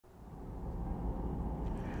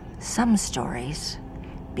Some stories,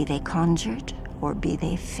 be they conjured or be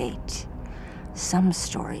they fate, some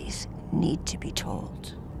stories need to be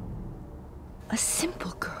told. A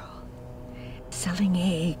simple girl selling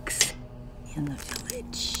eggs in the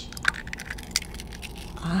village.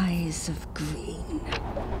 Eyes of green,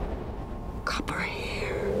 copper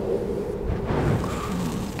hair,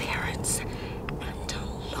 cruel parents, and a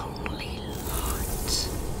lonely lot.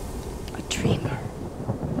 A dreamer,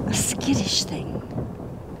 a skittish thing,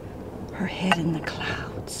 her head in the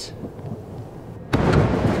clouds.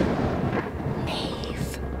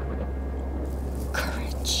 Maeve.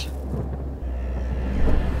 Courage.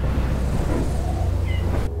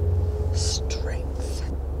 Strength.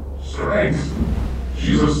 Strength?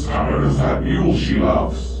 She's as stubborn as that mule she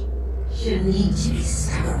loves. You need to be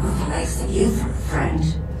stubborn with the likes of you for a friend.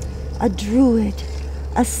 A druid,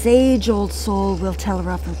 a sage old soul will tell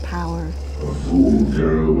her of her power. A fool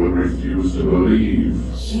girl will refuse to believe.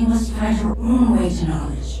 She must find her own way to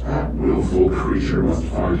knowledge. That willful creature must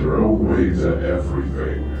find her own way to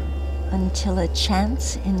everything. Until a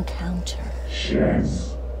chance encounter.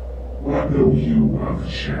 Chance? What know you of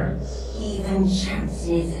chance? Even chance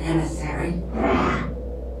needs an emissary.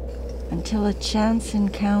 Until a chance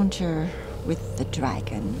encounter with the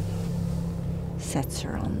dragon sets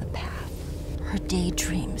her on the path. Her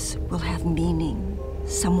daydreams will have meaning.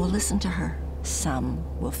 Some will listen to her. Some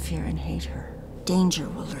will fear and hate her. Danger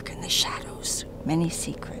will lurk in the shadows. Many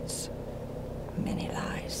secrets, many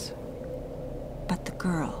lies. But the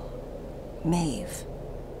girl, Maeve,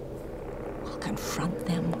 will confront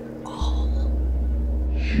them all.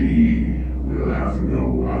 She will have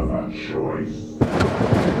no other choice.